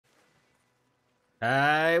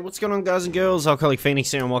Hey, what's going on, guys and girls? Alcoholic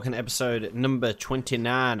Phoenix here, and welcome to episode number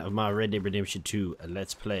 29 of my Red Dead Redemption 2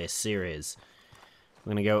 Let's Play series.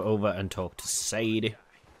 I'm gonna go over and talk to Sadie.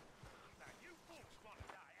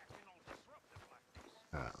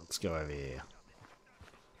 Alright, let's go over here.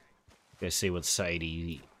 Go see what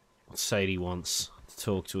Sadie wants to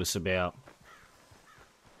talk to us about.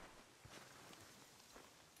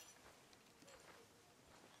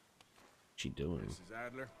 What's she doing? Mrs.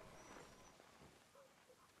 Adler?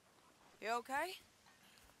 You okay?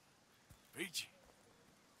 Peachy?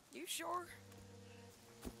 You sure?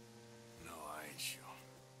 No, I ain't sure.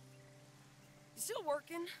 You still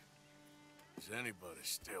working? Is anybody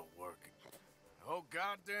still working? The whole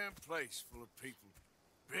goddamn place full of people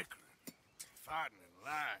bickering, fighting and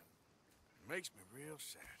lying. It makes me real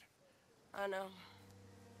sad. I know.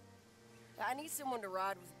 I need someone to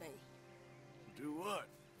ride with me. Do what?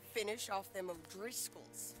 Finish off them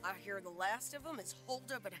O'Driscolls. I hear the last of them is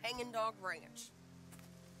holed up at Hanging Dog Ranch.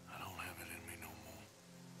 I don't have it in me no more.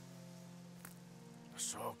 I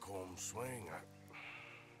saw Colm swing.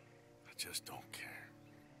 I just don't care.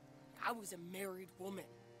 I was a married woman.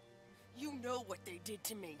 You know what they did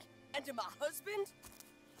to me. And to my husband?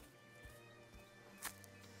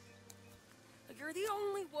 You're the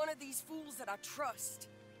only one of these fools that I trust.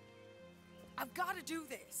 I've got to do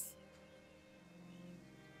this.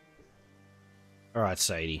 Alright,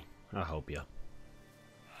 Sadie. I'll help you.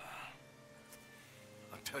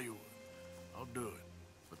 I'll tell you what. I'll do it.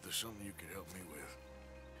 But there's something you can help me with.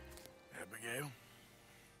 Abigail?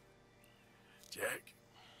 Jack?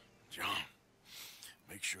 John?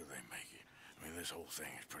 Make sure they make it. I mean, this whole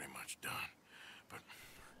thing is pretty much done. But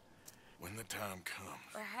when the time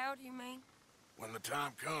comes... How do you mean? When the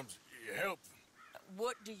time comes, you help them.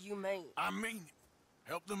 What do you mean? I mean it.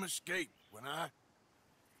 Help them escape. When I...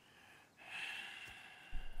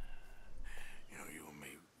 You know, you and me...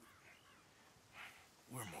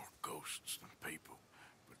 We're more ghosts than people.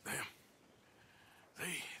 But them...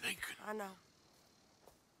 They could... I know.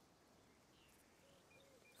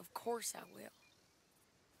 Of course I will.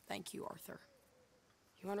 Thank you, Arthur.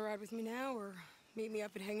 You want to ride with me now, or meet me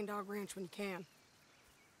up at Hanging Dog Ranch when you can?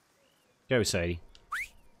 Go, Sadie.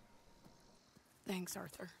 Thanks,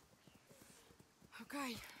 Arthur.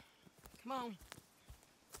 Okay. Come on.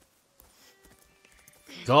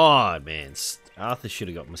 God, man. Arthur should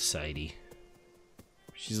have got Mercedes.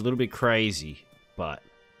 She's a little bit crazy, but...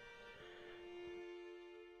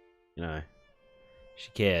 You know, she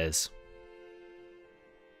cares.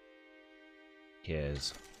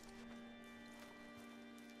 Cares.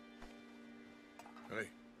 Hey,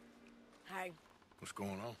 Hey, what's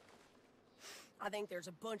going on? I think there's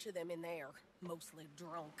a bunch of them in there, mostly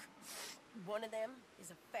drunk. One of them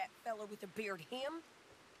is a fat fella with a beard. Him,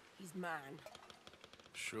 he's mine.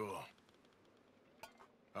 Sure.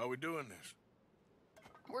 How are we doing this?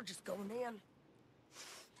 We're just going in.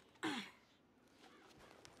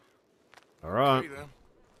 Alright. Hey, then.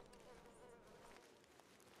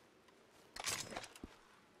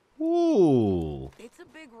 Ooh. It's a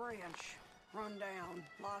big ranch, run down,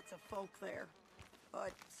 lots of folk there,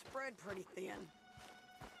 but spread pretty thin.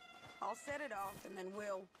 I'll set it off and then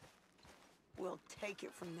we'll take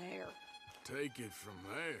it from there. Take it from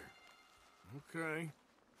there. Okay.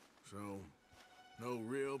 So, no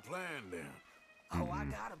real plan then. Oh, I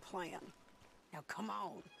got a plan. Now come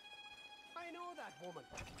on. I know that woman.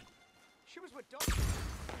 She was with Doc.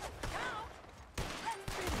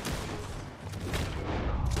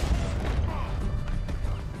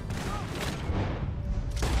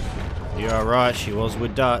 You're alright, she was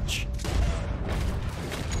with Dutch.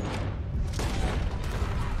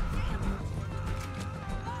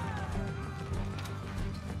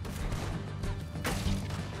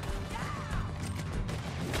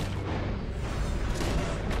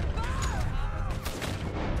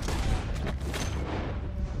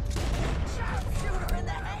 Sharpshooter in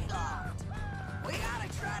the hayloft! We gotta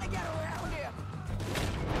try to get around him.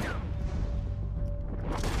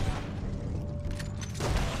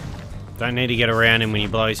 Don't need to get around him when you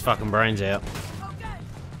blow his fucking brains out. Okay,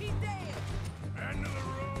 he's dead. End of the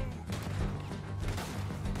road.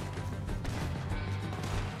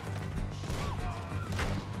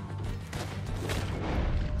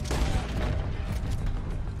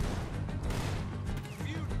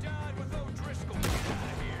 You died with O'Driscoll. Get out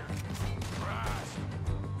of here. Christ.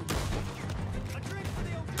 A drink for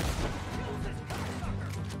the O'Driscoll. Kill this cocksucker.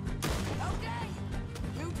 Okay,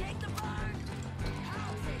 you take the barn.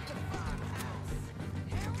 I'll take the farmhouse.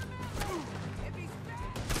 And remember, if he's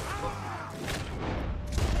bad,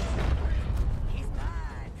 he's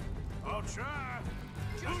mine. I'll try.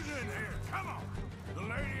 Who's in here? Come on. The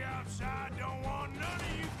lady outside don't want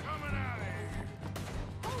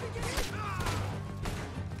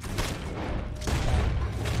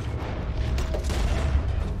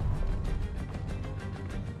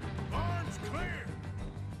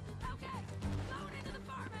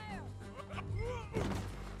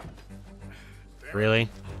Really?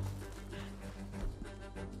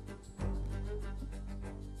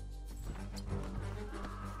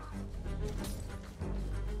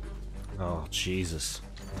 Oh, Jesus.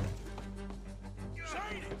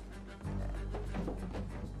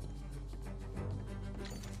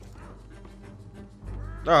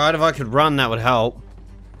 Alright, if I could run, that would help.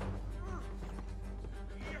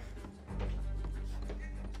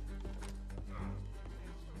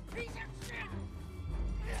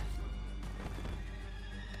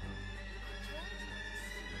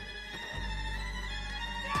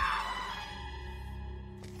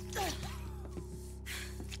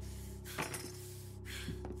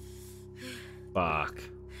 Fuck.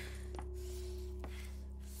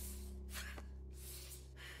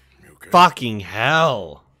 You okay? Fucking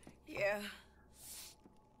hell. Yeah.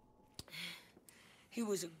 He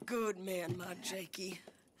was a good man, my Jakey.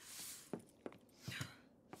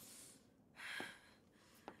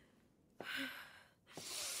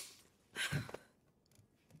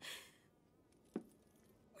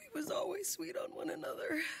 We was always sweet on one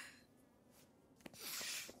another.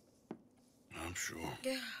 I'm sure.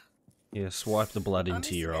 Yeah. Yeah, swipe the blood I into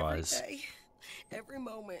miss your him every eyes. day, every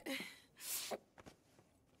moment.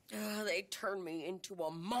 They turned me into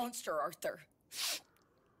a monster, Arthur.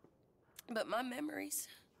 But my memories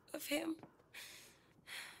of him,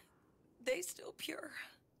 they still pure.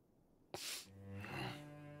 I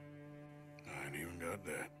ain't even got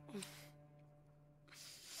that.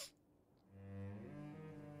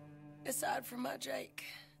 Aside from my Jake,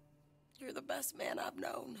 you're the best man I've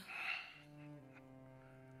known.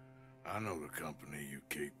 I know the company you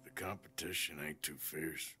keep. The competition ain't too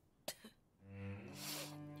fierce.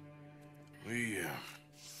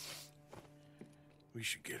 We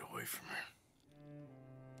should get away from her.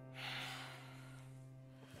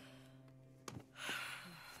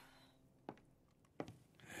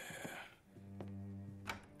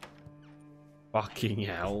 Fucking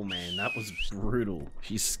hell, man. That was brutal.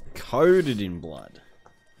 She's coated in blood.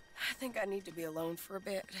 I think I need to be alone for a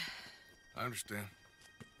bit. I understand.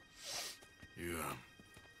 You,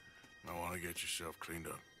 might want to get yourself cleaned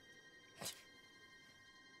up.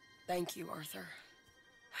 Thank you, Arthur.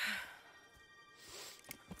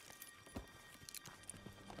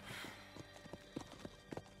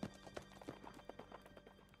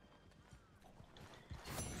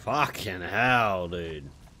 Fucking hell, dude.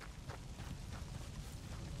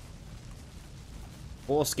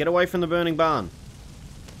 Boss, get away from the burning barn.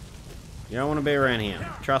 You don't want to be around here.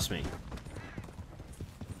 Trust me.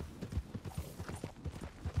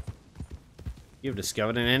 You've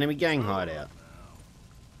discovered an enemy gang hideout.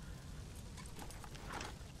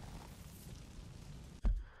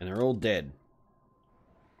 And they're all dead.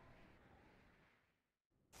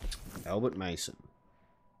 Albert Mason.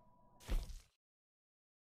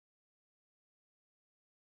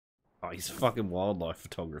 Oh, he's fucking wildlife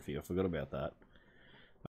photography. I forgot about that.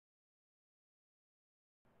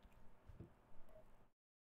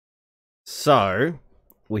 So,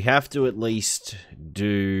 we have to at least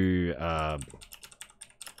do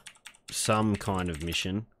some kind of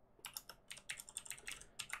mission.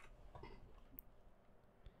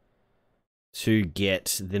 To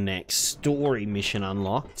get the next story mission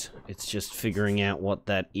unlocked. It's just figuring out what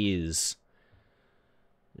that is.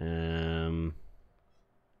 I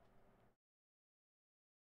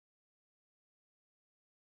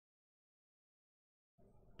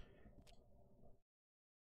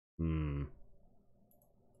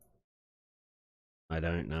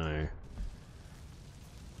don't know.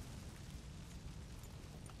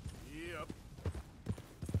 Yep.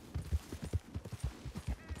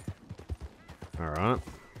 Alright.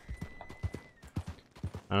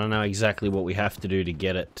 I don't know exactly what we have to do to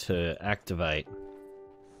get it to activate.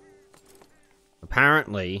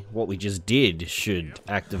 Apparently, what we just did should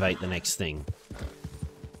activate the next thing.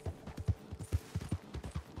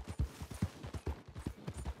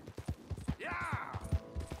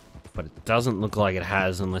 But it doesn't look like it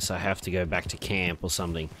has unless I have to go back to camp or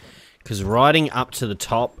something. Because riding up to the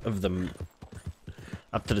top of the...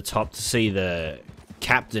 Up to the top to see the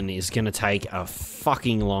captain is going to take a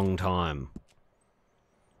fucking long time.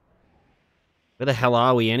 Where the hell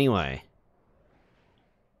are we anyway?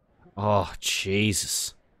 Oh,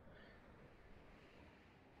 Jesus.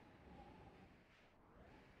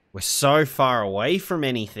 We're so far away from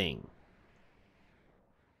anything.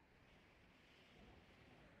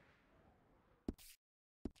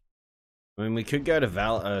 I mean, we could go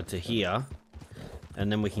to here,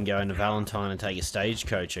 and then we can go into Valentine and take a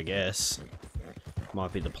stagecoach, I guess.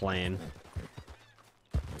 Might be the plan.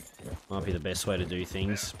 Might be the best way to do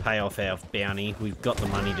things. Pay off our bounty. We've got the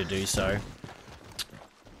money to do so.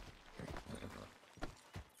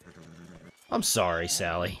 I'm sorry,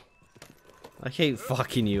 Sally. I keep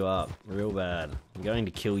fucking you up real bad. I'm going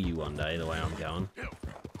to kill you one day the way I'm going.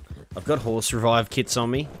 I've got horse revive kits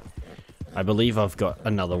on me. I believe I've got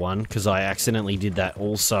another one because I accidentally did that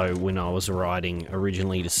also when I was riding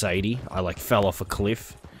originally to Sadie. I like fell off a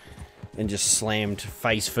cliff and just slammed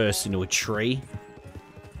face first into a tree.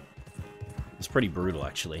 It's pretty brutal,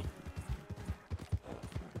 actually.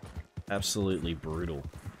 Absolutely brutal.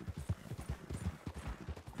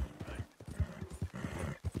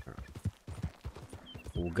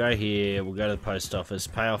 We'll go here, we'll go to the post office,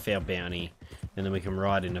 pay off our bounty, and then we can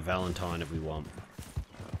ride into Valentine if we want.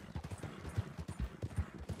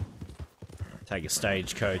 Take a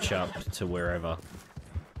stagecoach up to wherever.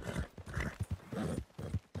 At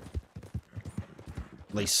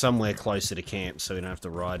least somewhere closer to camp so we don't have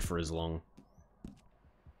to ride for as long.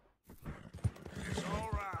 It's all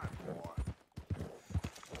right, boy.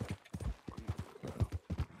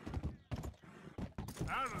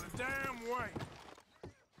 Out of the damn way.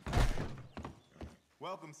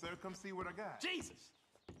 Welcome, sir. Come see what I got. Jesus!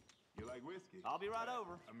 You like whiskey? I'll be right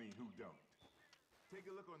over. I mean, who don't? Take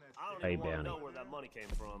a look on that. I don't Hey, even want to bounty. know where that money came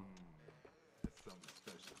from. That's something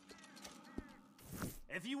special.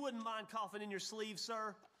 If you wouldn't mind coughing in your sleeve,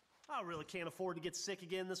 sir, I really can't afford to get sick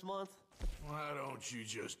again this month. Why don't you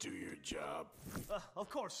just do your job? Of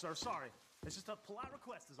course, sir. Sorry. It's just a polite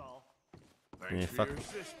request is all. Thanks Yeah, for fuck. your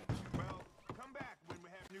assistance. Well, come back when we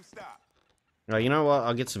have new stock. Oh, you know what?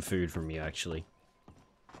 I'll get some food from you, actually.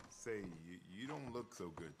 Say, you don't look so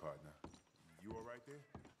good, partner. You all right there?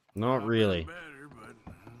 Not really. Better, but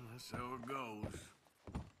that's how it goes.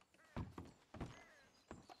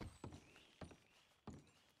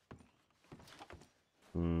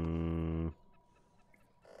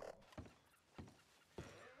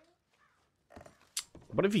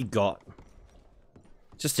 What have you got?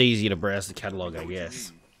 Just easier to browse the catalog, I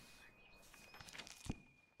guess.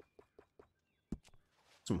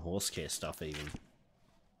 Some horse care stuff, even.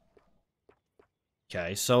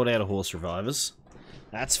 Okay, sold out of horse revivers.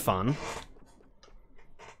 That's fun.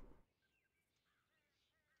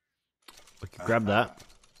 We could grab that.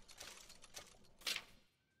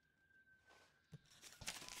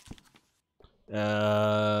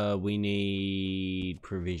 We need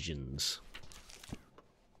provisions.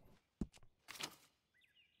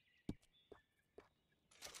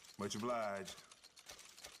 Much obliged.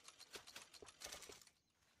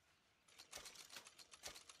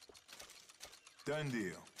 Done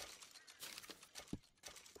deal.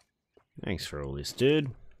 Thanks for all this,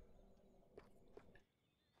 dude.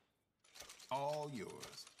 All yours.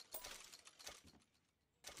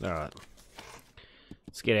 Alright.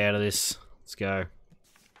 Let's get out of this. Let's go.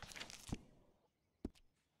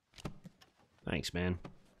 Thanks, man.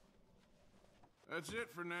 That's it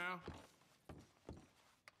for now.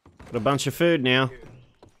 Got a bunch of food now.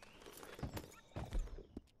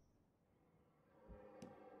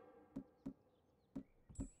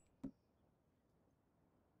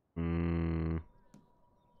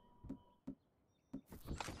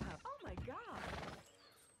 Oh my god.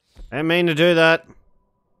 I didn't mean to do that.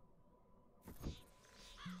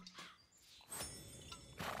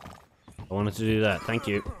 I wanted to do that. Thank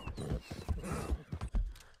you.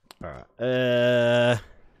 Alright.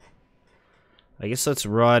 I guess let's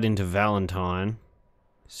ride into Valentine.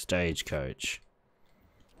 Stagecoach.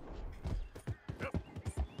 Oh,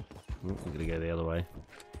 we gotta go the other way.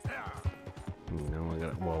 No, I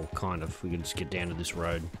got. Well, kind of. We can just get down to this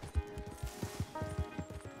road.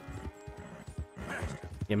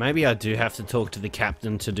 Yeah, maybe I do have to talk to the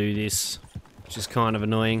captain to do this, which is kind of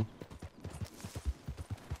annoying.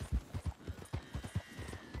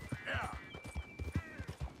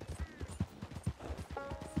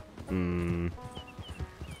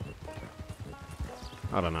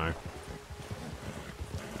 I don't know.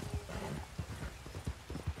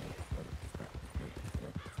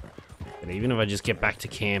 But even if I just get back to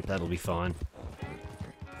camp, that'll be fine.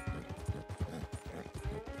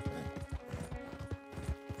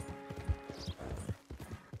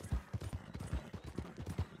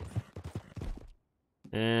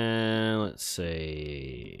 And let's see.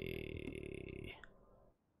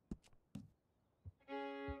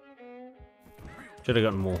 Should have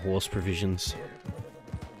gotten more horse provisions.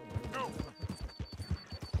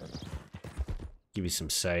 Give you some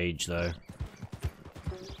sage, though.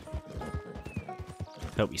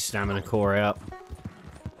 Help your stamina core out.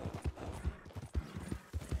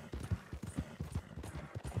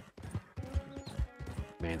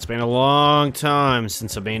 Man, it's been a long time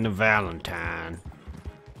since I've been to Valentine.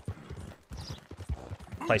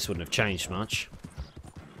 Place wouldn't have changed much.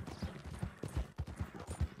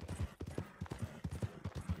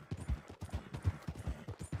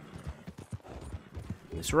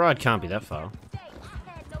 This ride can't be that far.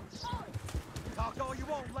 Talk all you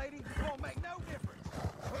want, lady. It won't make no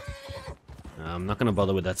difference. I'm not gonna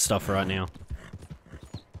bother with that stuff right now.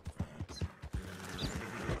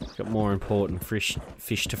 Got more important fish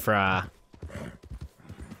to fry.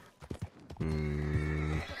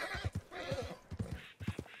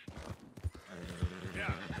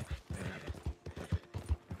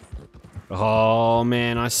 Oh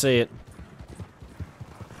man, I see it.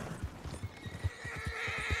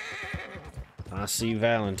 I see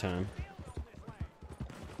Valentine.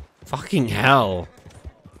 Fucking hell.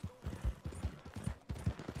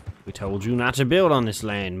 We told you not to build on this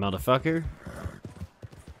land, motherfucker.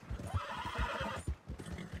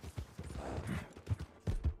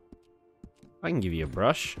 I can give you a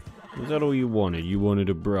brush. Is that all you wanted? You wanted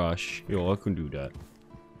a brush? Yeah, I can do that.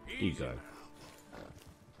 Here you go.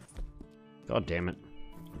 God damn it.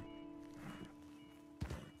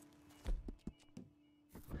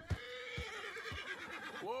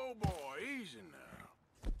 Whoa, boy, easy now.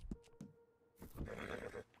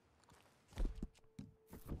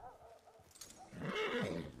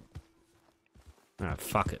 Ah,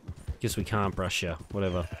 fuck it. Guess we can't brush you.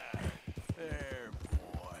 Whatever. There,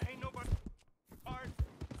 boy. Ain't nobody.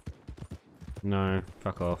 No,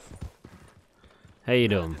 fuck off. How you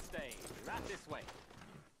doing? Right this way.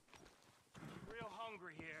 Real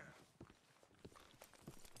hungry here.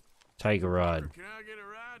 Take a ride. Can I get a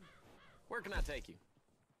ride? Where can I take you?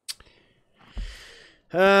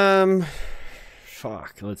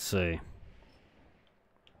 Fuck, let's see.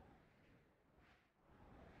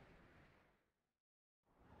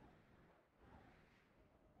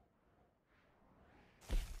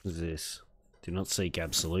 What is this? Do not seek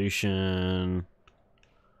absolution.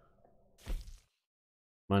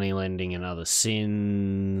 Money lending and other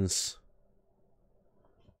sins.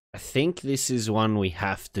 I think this is one we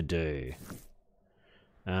have to do.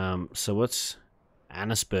 So what's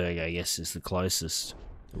Annisburg, I guess, is the closest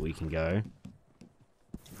that we can go.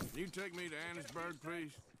 Can you take me to Annisburg,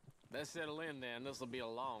 please? Let's settle in then. This'll be a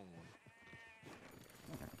long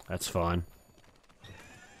one. That's fine.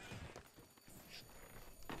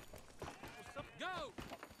 Go!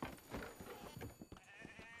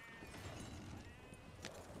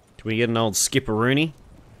 Can we get an old skipperoonie?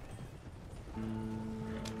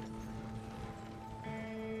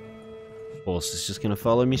 Horse is just gonna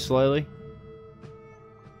follow me slowly.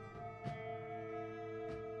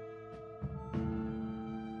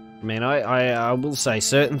 Man, I will say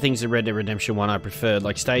certain things in Red Dead Redemption 1 I preferred,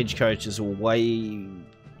 like stagecoaches were way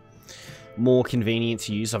more convenient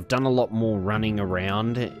to use. I've done a lot more running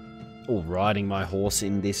around or riding my horse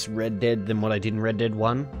in this Red Dead than what I did in Red Dead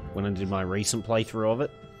 1 when I did my recent playthrough of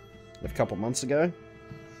it a couple months ago.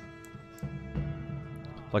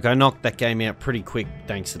 Like, I knocked that game out pretty quick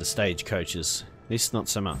thanks to the stagecoaches. This, not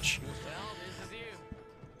so much. Well, this is you.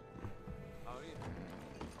 Oh, yeah.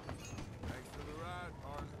 Thanks for the ride,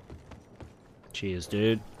 partner. Cheers,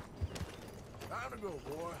 dude. Time to go,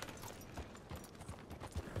 boy.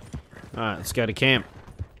 Alright, let's go to camp.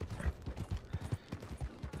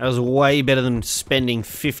 That was way better than spending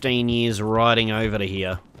 15 years riding over to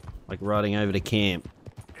here. Like, riding over to camp.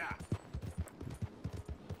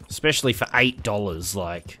 Especially for $8,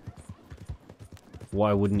 like...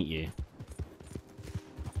 Why wouldn't you?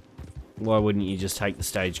 Why wouldn't you just take the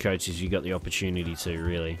stagecoach as you got the opportunity to,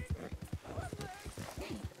 really?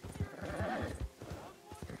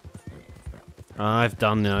 I've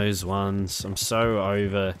done those ones. I'm so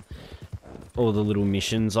over all the little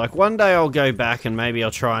missions. Like, one day I'll go back and maybe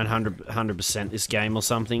I'll try and 100% this game or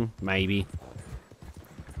something. Maybe.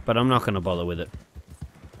 But I'm not going to bother with it.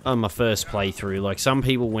 On my first playthrough, like, some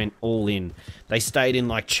people went all in. They stayed in,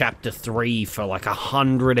 like, chapter 3 for, like,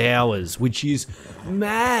 100 hours, which is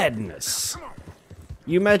madness.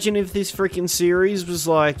 You imagine if this freaking series was,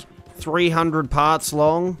 like, 300 parts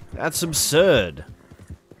long? That's absurd.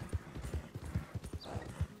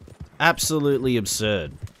 Absolutely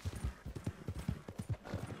absurd.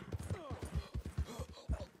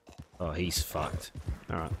 Oh, he's fucked.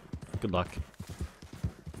 Alright, good luck.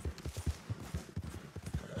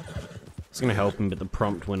 I was gonna help him, but the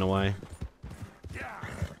prompt went away. It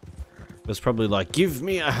was probably like, give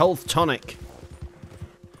me a health tonic!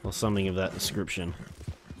 Or something of that description.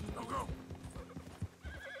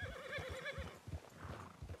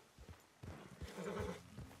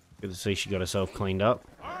 Good to see she got herself cleaned up.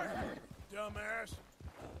 Dumbass.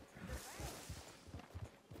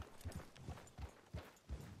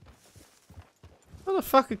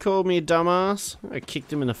 Motherfucker called me a dumbass. I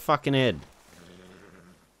kicked him in the fucking head.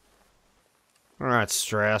 Alright,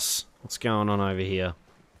 Strauss. What's going on over here?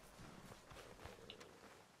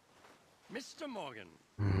 Mr. Morgan,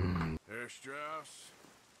 Herr Strauss,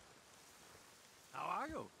 How are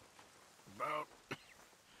you? about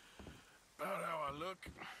how I look.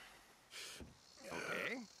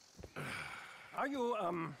 Okay. Are you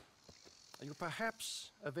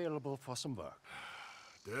perhaps available for some work?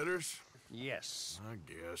 Debtors? Yes. I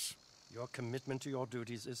guess. Your commitment to your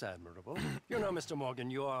duties is admirable. You know, Mr. Morgan,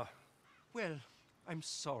 you're... Well, I'm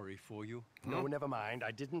sorry for you. No, never mind.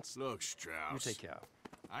 I didn't... Look, Strauss. You take care.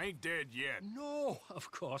 I ain't dead yet. No,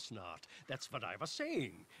 of course not. That's what I was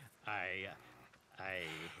saying. The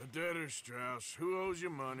debtors, Strauss. Who owes you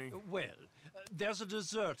money? Well, there's a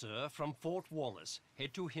deserter from Fort Wallace.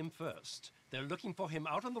 Head to him first. They're looking for him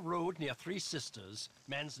out on the road near Three Sisters.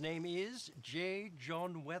 Man's name is J.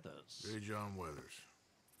 John Weathers. J. John Weathers.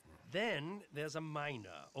 Then there's a miner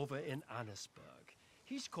over in Annisburg.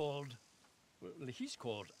 He's called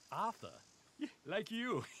Arthur. Like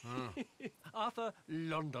you. Arthur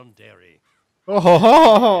Londonderry.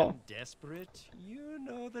 Oh, Desperate, you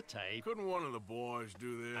know the type. Couldn't one of the boys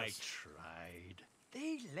do this? I tried.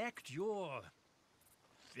 They lacked your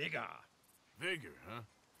vigor. Vigor, huh?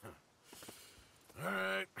 All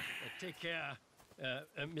right. Take care,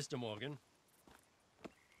 Mr. Morgan.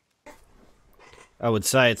 I would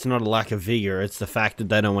say it's not a lack of vigor, it's the fact that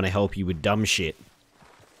they don't want to help you with dumb shit.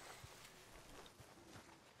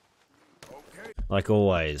 Okay. Like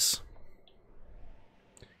always.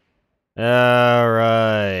 Alright.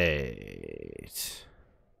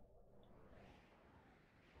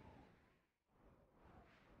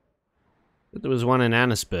 But there was one in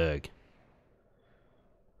Annisburg.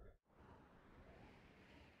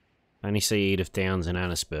 I only see Edith Downs in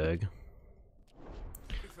Annisburg.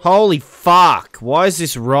 Holy fuck! Why is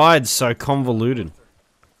this ride so convoluted?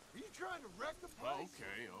 Are you trying to wreck the place?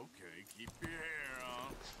 Okay, okay. Keep your hair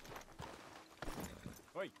on.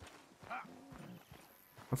 Wait.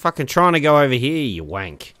 I'm fucking trying to go over here, you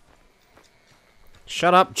wank.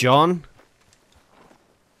 Shut up, John.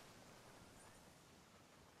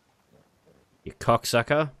 You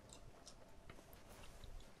cocksucker.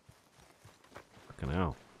 Fucking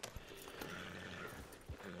hell.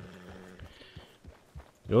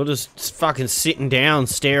 You're just fucking sitting down,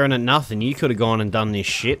 staring at nothing. You could have gone and done this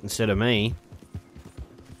shit instead of me.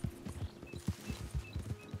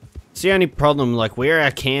 It's the only problem, like, where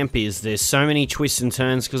our camp is, there's so many twists and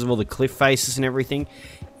turns because of all the cliff faces and everything.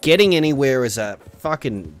 Getting anywhere is a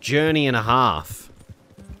fucking journey and a half.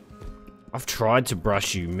 I've tried to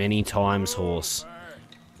brush you many times, horse.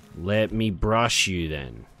 Let me brush you,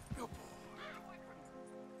 then.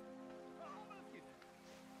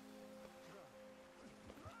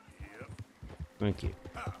 Thank you.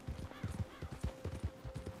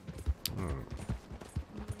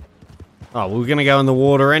 Oh, we were gonna go in the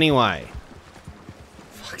water anyway.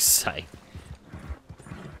 Fuck's sake.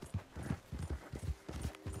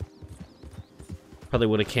 Probably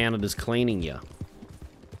would have counted as cleaning you.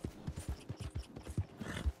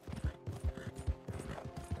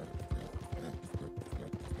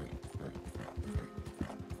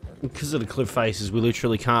 Because of the cliff faces, we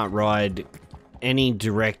literally can't ride any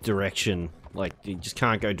direct direction. Like, you just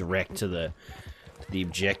can't go direct to the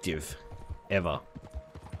objective. Ever.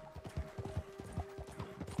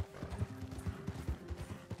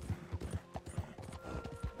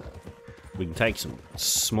 We can take some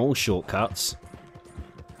small shortcuts,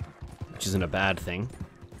 which isn't a bad thing.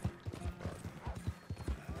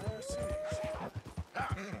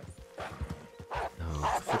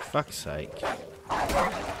 Oh, for fuck's sake.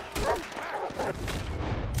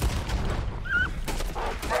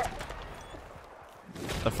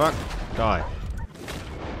 The fuck? Die.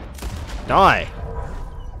 Die!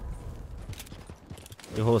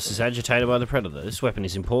 Your horse is agitated by the predator. This weapon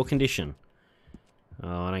is in poor condition.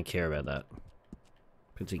 Oh, I don't care about that.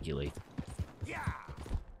 Particularly.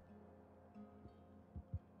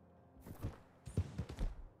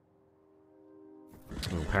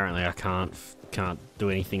 Well, apparently I can't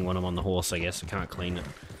do anything when I'm on the horse, I guess. I can't clean it.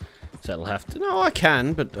 So that'll have to... No, I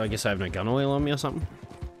can, but I guess I have no gun oil on me or something.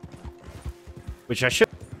 Which I should...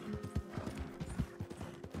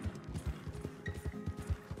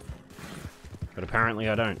 But apparently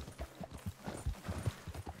I don't.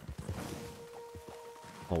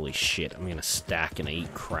 Holy shit, I'm gonna stack and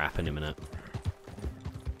eat crap in a minute.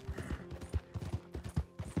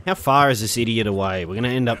 How far is this idiot away? We're gonna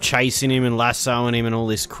end up chasing him and lassoing him and all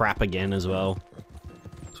this crap again as well.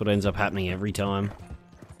 That's what ends up happening every time.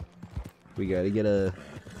 We go to get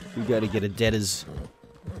a debtor's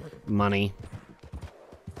money.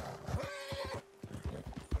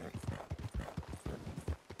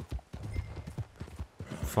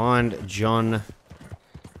 Find John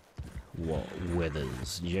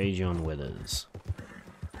Weathers. J. John Weathers.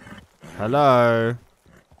 Hello.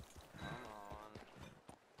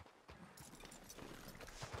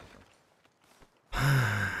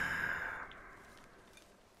 How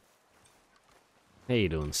you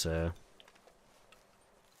doing, sir?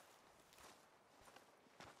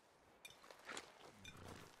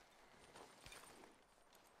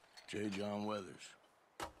 J. John Weathers.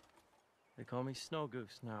 They call me Snow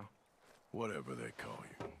Goose now. Whatever they call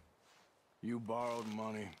you. You borrowed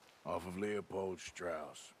money off of Leopold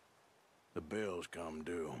Strauss. The bills come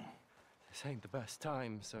due. This ain't the best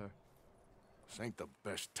time, sir. This ain't the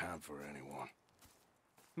best time for anyone.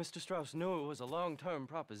 Mr. Strauss knew it was a long-term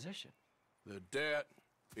proposition. The debt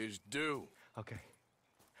is due. Okay.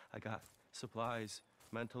 I got supplies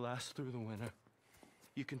meant to last through the winter.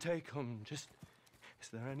 You can take them. Just, is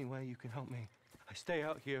there any way you can help me? I stay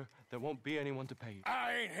out here, there won't be anyone to pay you.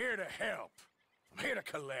 I ain't here to help. I'm here to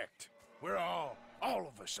collect. We're all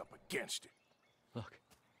of us up against it. Look,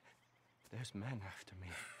 there's men after me.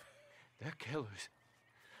 They're killers.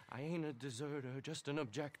 I ain't a deserter, just an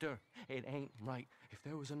objector. It ain't right. If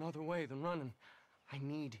there was another way than running, I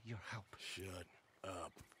need your help. Shut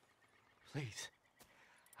up. Please.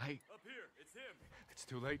 Up here, it's him. It's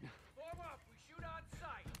too late. Form up, we shoot on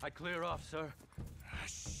sight. I clear off, sir. Ah,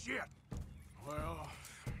 shit. Well,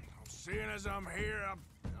 seeing as I'm here,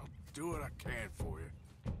 I'll do what I can for you.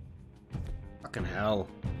 Fucking hell.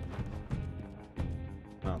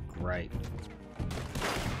 Oh, great.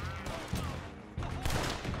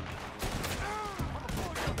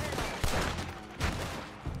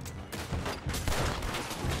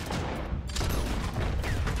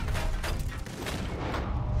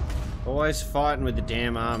 Always fighting with the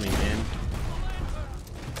damn army, man.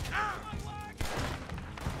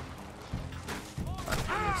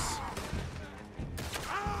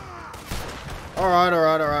 Alright,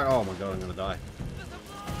 alright, alright. Oh my god, I'm gonna die.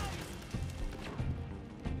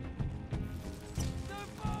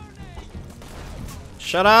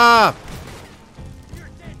 Shut up!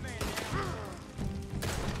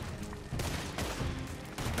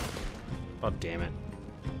 God damn it.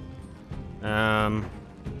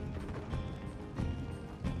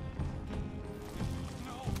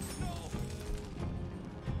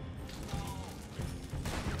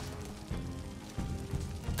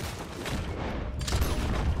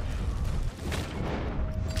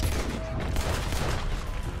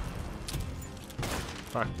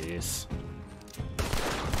 Fuck this.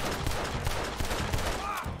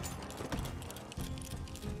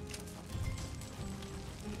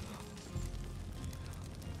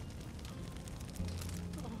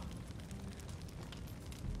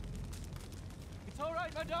 It's all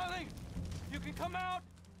right, my darling. You can come out.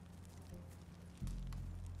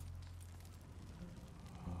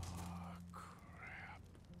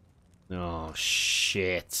 Oh,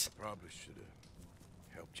 shit. Probably should have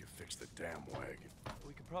helped you fix the damn wagon.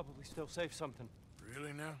 We could probably still save something.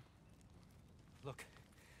 Really now? Look,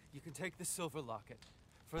 you can take the silver locket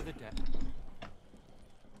for the debt.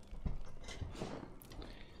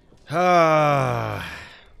 Ah.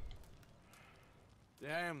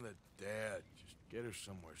 Damn the dad. Just get her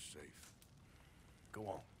somewhere safe. Go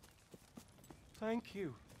on. Thank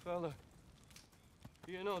you, fella.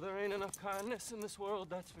 You know, there ain't enough kindness in this world,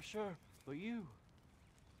 that's for sure. But you...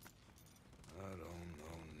 I don't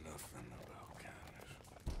know nothing about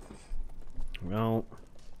kindness. Well...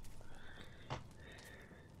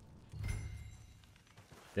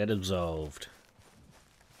 Debt absolved.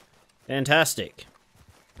 Fantastic.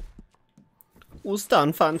 Was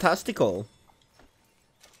done fantastical.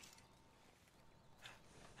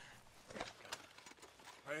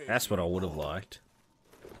 That's what I would have liked.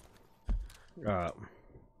 Right.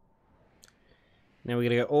 Now we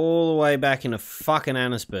gotta go all the way back into fucking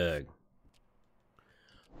Annisburg.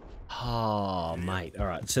 Oh, mate.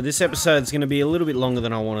 Alright, so this episode's gonna be a little bit longer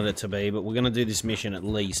than I wanted it to be, but we're gonna do this mission at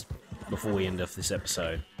least before we end off this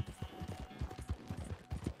episode.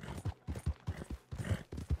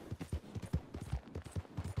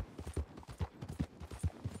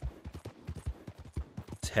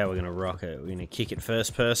 That's how we're gonna rock it. We're gonna kick it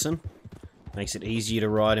first person. Makes it easier to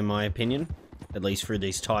ride, in my opinion. At least through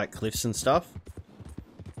these tight cliffs and stuff.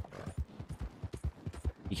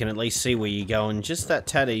 You can at least see where you're going just that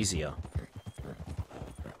tad easier.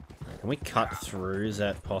 Can we cut through? Is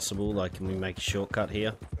that possible? Like, can we make a shortcut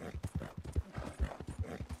here?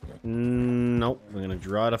 Nope. We're gonna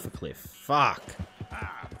ride off a cliff. Fuck! I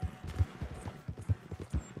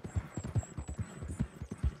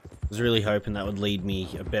was really hoping that would lead me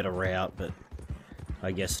a better route, but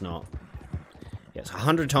I guess not. Yeah, it's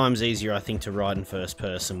 100 times easier, I think, to ride in first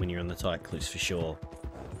person when you're on the tight cliffs, for sure.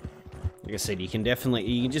 Like I said, you can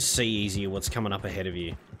just see easier what's coming up ahead of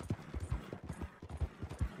you.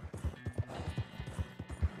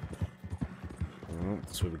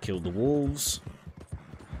 That's where we killed the wolves.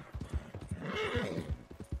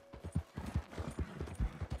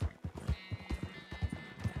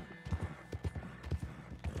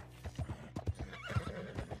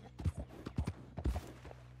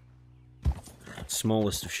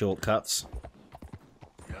 Smallest of shortcuts.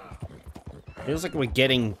 Feels like we're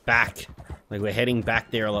getting back. Like we're heading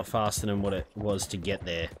back there a lot faster than what it was to get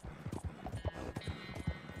there.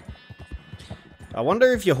 I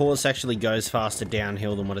wonder if your horse actually goes faster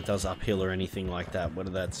downhill than what it does uphill or anything like that.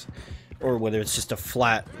 Whether that's, or whether it's just a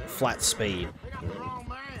flat speed.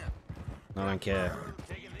 I don't care.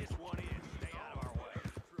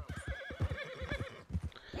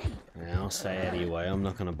 I'll stay out of your way. I'm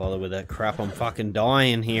not gonna bother with that crap. I'm fucking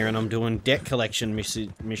dying here, and I'm doing debt collection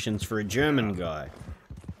missions for a German guy.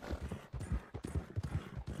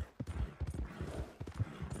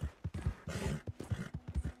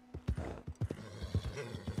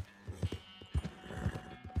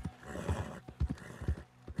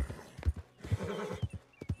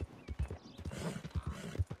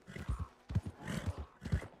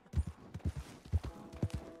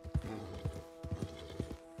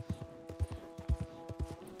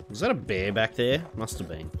 Was that a bear back there? Must have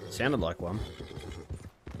been. Sounded like one.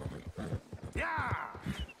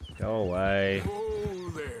 Go away.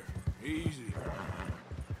 Oh, there. Easy.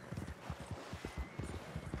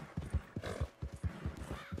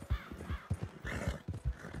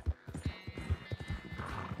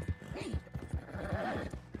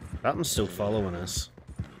 Button's still following us.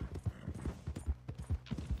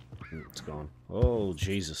 It's gone. Oh,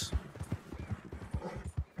 Jesus.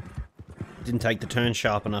 Didn't take the turn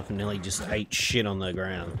sharp enough and nearly just ate shit on the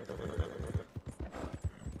ground.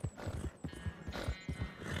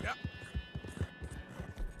 Yep.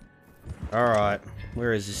 Alright,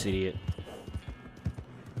 where is this idiot?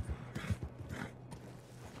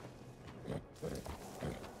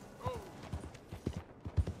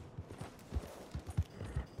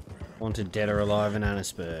 Wanted dead or alive in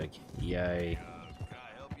Annisburg. Yay. Can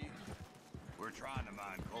I help you? We're trying to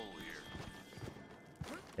mine coal here.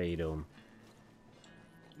 How you doing?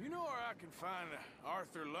 You know where I can find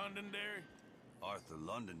Arthur Londonderry? Arthur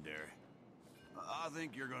Londonderry. I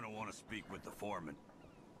think you're gonna want to speak with the foreman.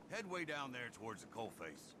 Head way down there towards the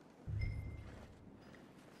coalface.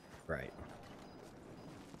 Right.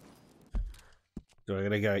 Do I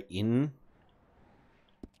gotta go in?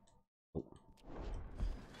 Oh.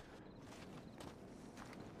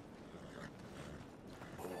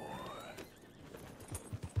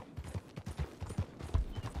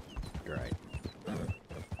 Great.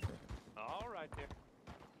 All right there.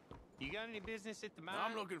 You got any business at the mine?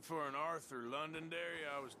 I'm looking for an Arthur Londonderry.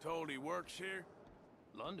 I was told he works here.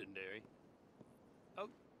 Londonderry? Oh,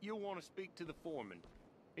 you'll want to speak to the foreman.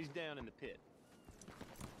 He's down in the pit.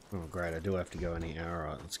 Oh, great. I do have to go in here.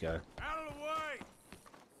 Alright, let's go. Out of the way!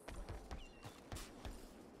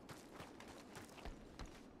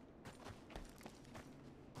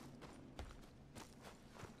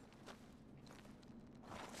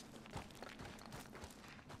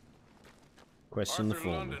 Question the Arthur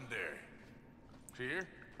foreman. Londonderry. Here?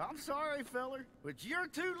 I'm sorry, feller, but you're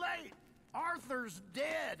too late. Arthur's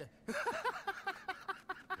dead.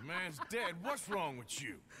 The man's dead. What's wrong with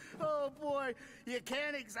you? Oh, boy, you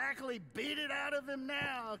can't exactly beat it out of him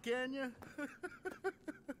now, can you?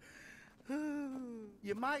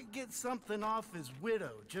 You might get something off his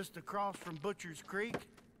widow just across from Butcher's Creek,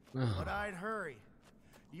 but I'd hurry.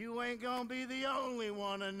 You ain't gonna be the only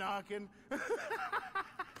one a-knocking.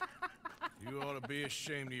 You ought to be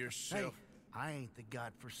ashamed of yourself. Hey, I ain't the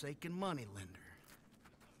godforsaken moneylender.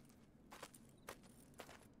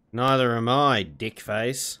 Neither am I,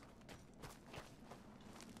 dickface.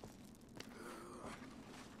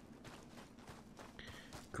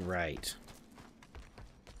 Great.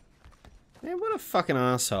 Man, what a fucking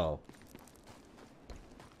asshole.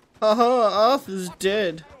 Haha, Arthur's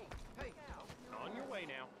dead. On your way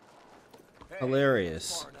now.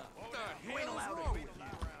 Hilarious.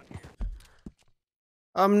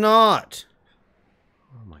 I'm not.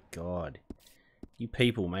 Oh my god. You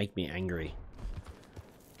people make me angry.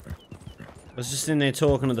 I was just in there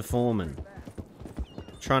talking to the foreman.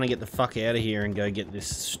 Trying to get the fuck out of here and go get this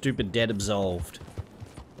stupid debt absolved.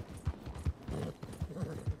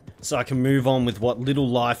 So I can move on with what little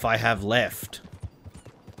life I have left.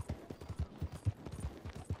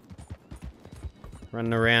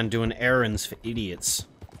 Running around doing errands for idiots.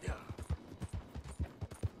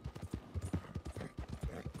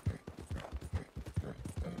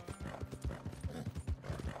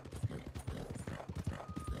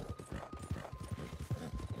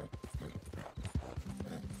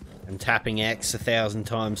 And tapping X 1,000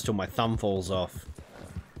 times till my thumb falls off.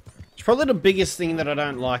 It's probably the biggest thing that I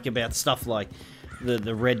don't like about stuff like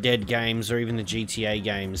the Red Dead games or even the GTA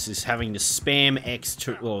games is having to spam X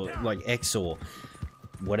to, or like X or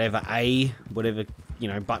whatever whatever, you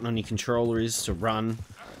know, button on your controller is to run.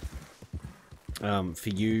 For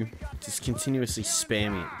you, just continuously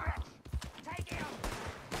spamming it.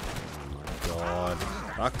 Oh my god.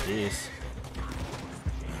 Fuck this.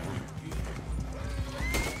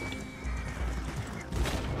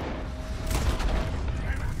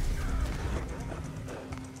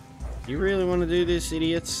 You really want to do this,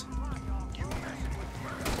 idiots?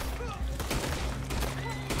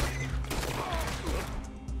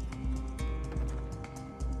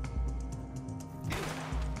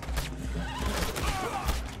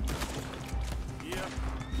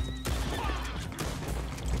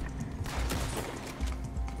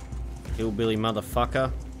 Hillbilly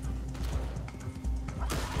motherfucker.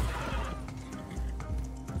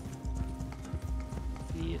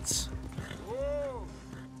 Idiots.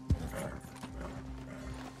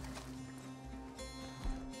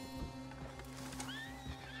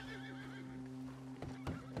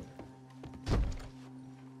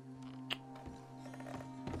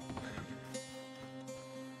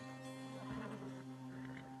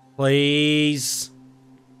 Please.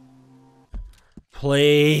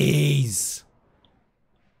 Please.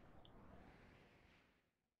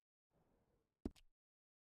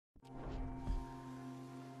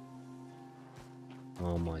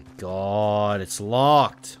 Oh my god, it's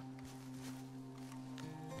locked.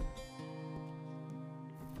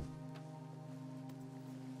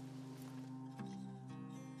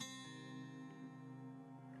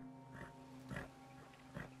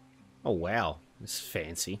 Oh wow, this is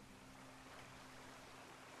fancy.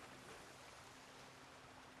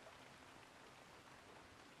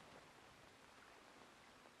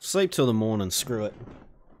 Sleep till the morning, screw it.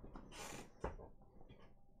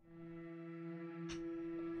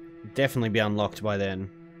 Definitely be unlocked by then.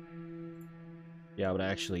 Be able to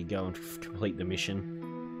actually go and complete the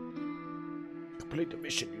mission. Complete the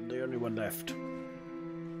mission, you're the only one left.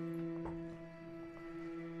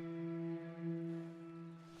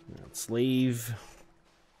 Let's leave.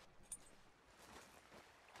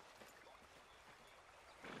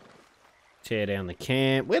 Tear down the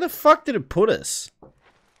camp. Where the fuck did it put us?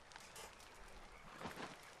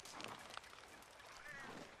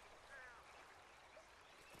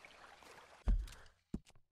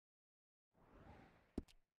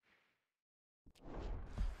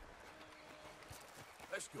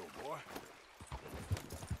 Let's go, boy.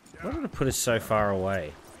 Why did it put us so far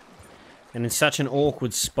away? And in such an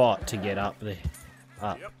awkward spot to get up there.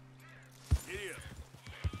 Up. Yep.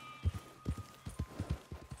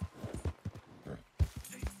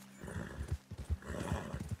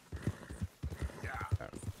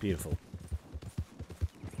 Beautiful.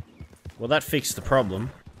 Well, that fixed the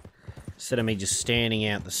problem. Instead of me just standing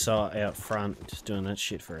out the side, out front, just doing that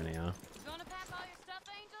shit for an hour. You gonna pack all your stuff,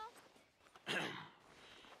 Angel?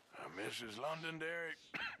 Mrs. Londonderry.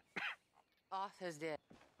 Arthur's dead.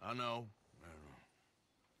 I know.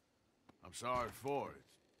 I'm sorry for it.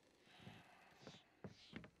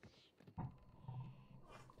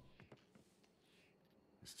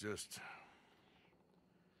 It's just...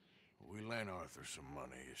 we lent Arthur some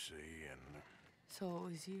money, you see, and... So it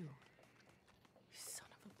was you. You son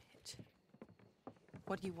of a bitch.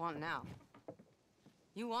 What do you want now?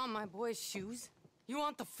 You want my boy's shoes? You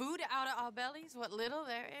want the food out of our bellies? What little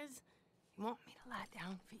there is? You want me to lie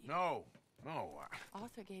down for you? No. No.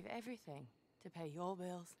 Arthur gave everything to pay your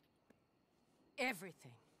bills.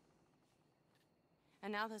 Everything.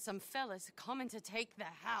 And now there's some fellas coming to take the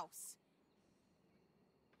house.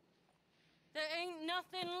 There ain't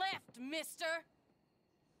nothing left, mister.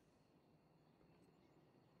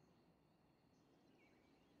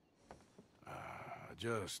 I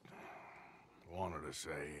just wanted to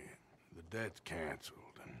say the debt's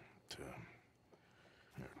canceled and to...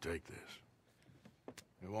 Here, take this.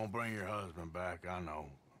 It won't bring your husband back, I know.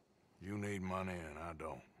 You need money and I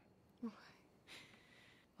don't.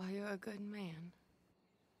 Well, you're a good man.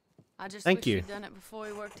 I just Thank wish you. he'd done it before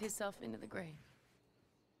he worked himself into the grave.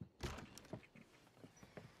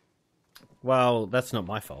 Well, that's not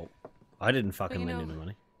my fault. I didn't But fucking you lend know, him the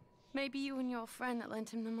money. Maybe you and your friend that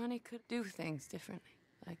lent him the money could do things differently.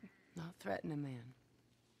 Like, not threaten a man.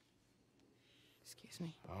 Excuse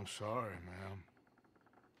me. I'm sorry, ma'am.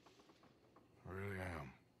 I really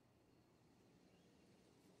am.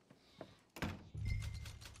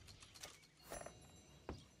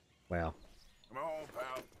 Wow. Come on,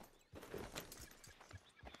 pal.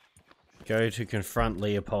 Go to confront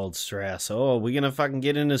Leopold Strauss. Oh, we're gonna fucking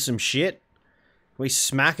get into some shit?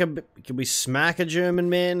 Can we smack a German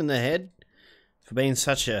man in the head for being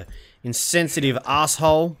such a insensitive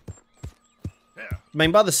asshole? I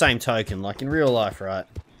mean, by the same token, like in real life, right?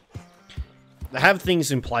 They have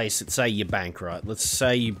things in place that say you bank, right? Let's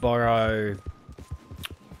say you borrow,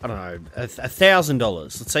 I don't know, $1,000.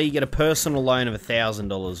 Let's say you get a personal loan of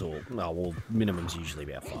 $1,000, or well, minimum's usually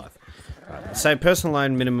about $5. Right, let's say personal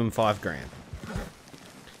loan minimum $5,000.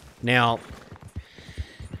 Now,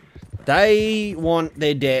 they want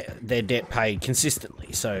their debt paid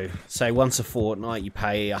consistently. So, say once a fortnight you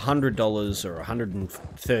pay $100 or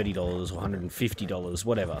 $130 or $150,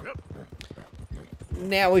 whatever.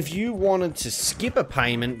 Now, if you wanted to skip a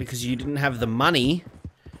payment because you didn't have the money,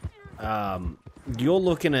 you're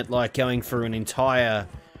looking at like going through an entire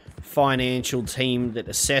financial team that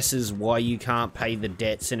assesses why you can't pay the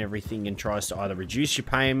debts and everything and tries to either reduce your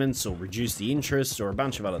payments or reduce the interest or a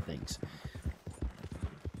bunch of other things.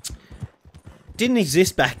 Didn't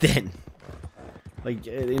exist back then. Like,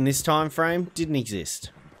 in this time frame, didn't exist.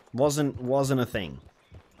 Wasn't a thing.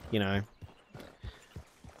 You know.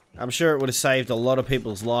 I'm sure it would have saved a lot of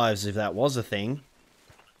people's lives if that was a thing.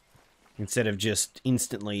 Instead of just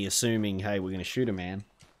instantly assuming, hey, we're going to shoot a man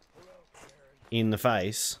in the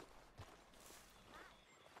face.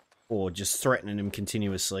 Or just threatening him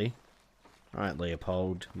continuously. Alright,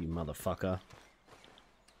 Leopold, you motherfucker.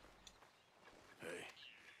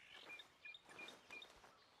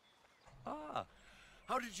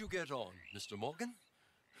 How did you get on, Mr. Morgan?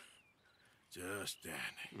 Just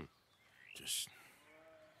dandy. Just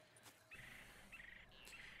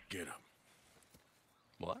get up.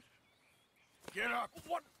 What? Get up!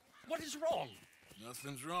 What is wrong?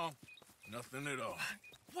 Nothing's wrong. Nothing at all.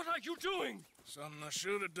 What are you doing? Something I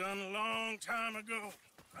should have done a long time ago.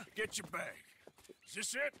 Get your bag. Is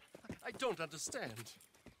this it? I don't understand.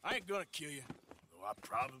 I ain't gonna kill you, though I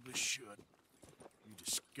probably should. You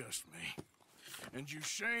disgust me. And you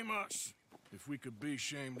shame us. If we could be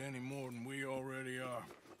shamed any more than we already are,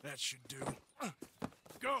 that should do.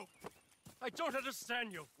 Go! I don't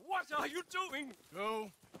understand you. What are you doing?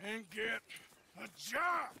 Go and get a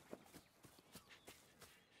job!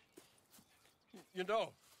 You know,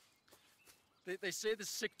 they say the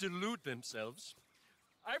sick delude themselves.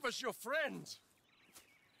 I was your friend.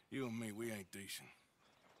 You and me, we ain't decent.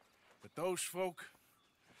 But those folk,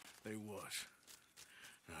 they was.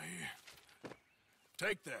 Now here.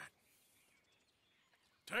 Take that.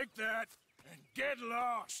 Take that and get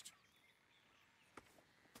lost.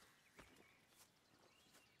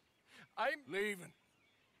 I'm leaving.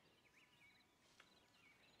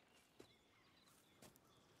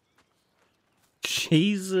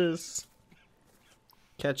 Jesus.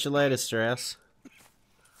 Catch you later, Strauss.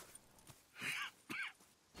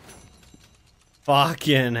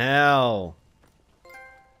 Fucking hell.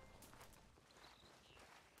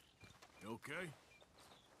 You okay?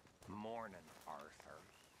 Morning, Arthur.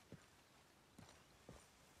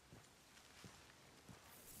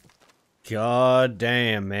 God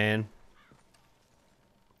damn, man.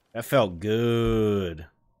 That felt good.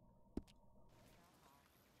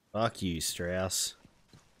 Fuck you, Strauss.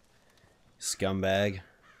 Scumbag.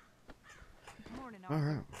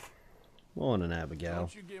 Alright. Morning, Abigail.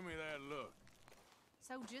 Don't you give me that look.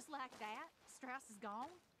 So just like that, Strauss is gone?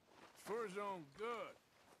 For his own good.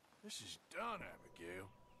 This is done, Abigail.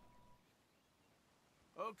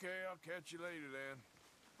 Okay, I'll catch you later then.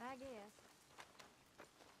 I guess.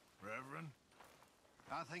 Reverend?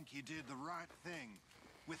 I think you did the right thing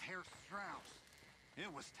with Herr Strauss.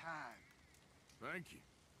 It was time. Thank you.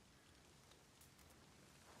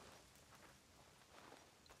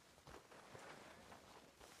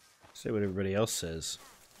 See what everybody else says.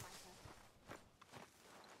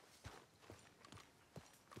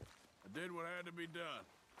 I did what had to be done.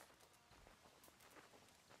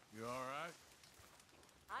 You all right?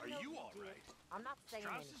 Are you all right? I'm not staying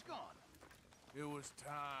Strauss in. is gone. It was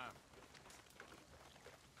time.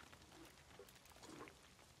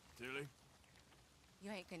 Tilly?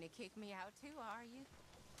 You ain't gonna kick me out too, are you?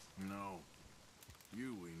 No.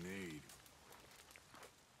 You we need.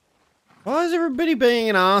 Why is everybody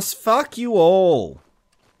being an ass? Fuck you all.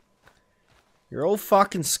 You're all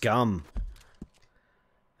fucking scum.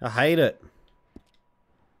 I hate it.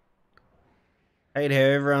 I hate how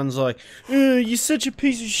everyone's like, oh, you're such a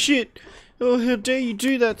piece of shit. Oh, how dare you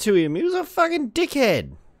do that to him? He was a fucking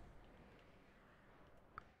dickhead.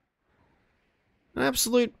 An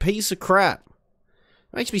absolute piece of crap.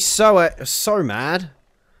 Makes me so mad.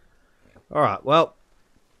 Alright, well.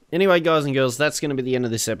 Anyway, guys and girls, that's going to be the end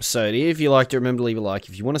of this episode. If you liked it, remember to leave a like.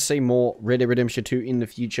 If you want to see more Red Dead Redemption 2 in the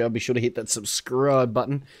future, be sure to hit that subscribe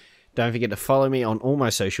button. Don't forget to follow me on all my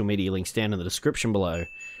social media links down in the description below.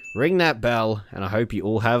 Ring that bell, and I hope you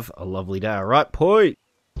all have a lovely day. Alright, poi!